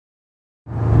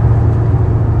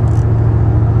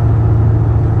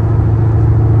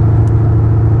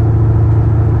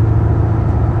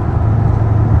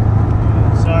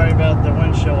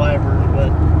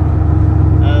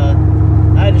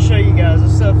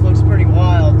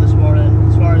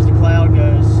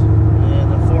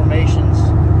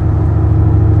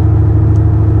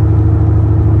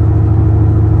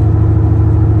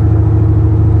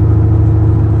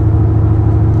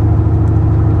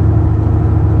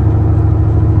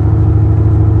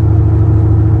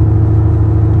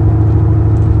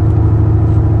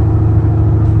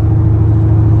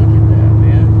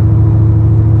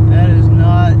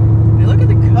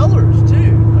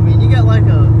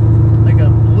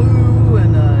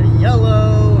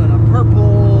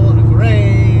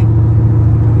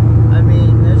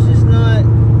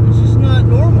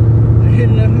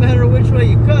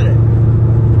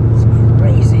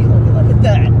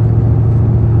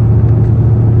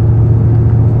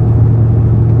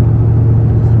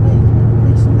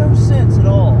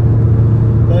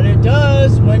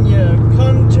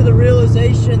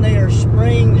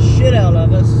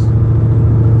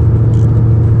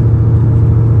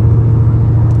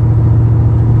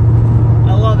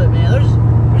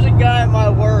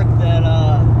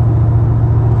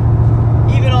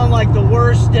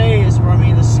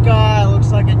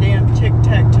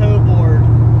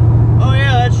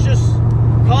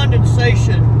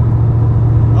observation.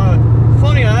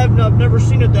 Funny, I've never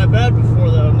seen it that bad before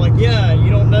though. I'm like, yeah,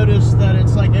 you don't notice that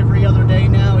it's like every other day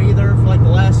now either for like the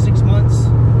last 6 months?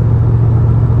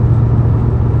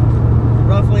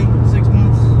 Roughly 6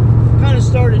 months. Kind of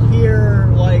started here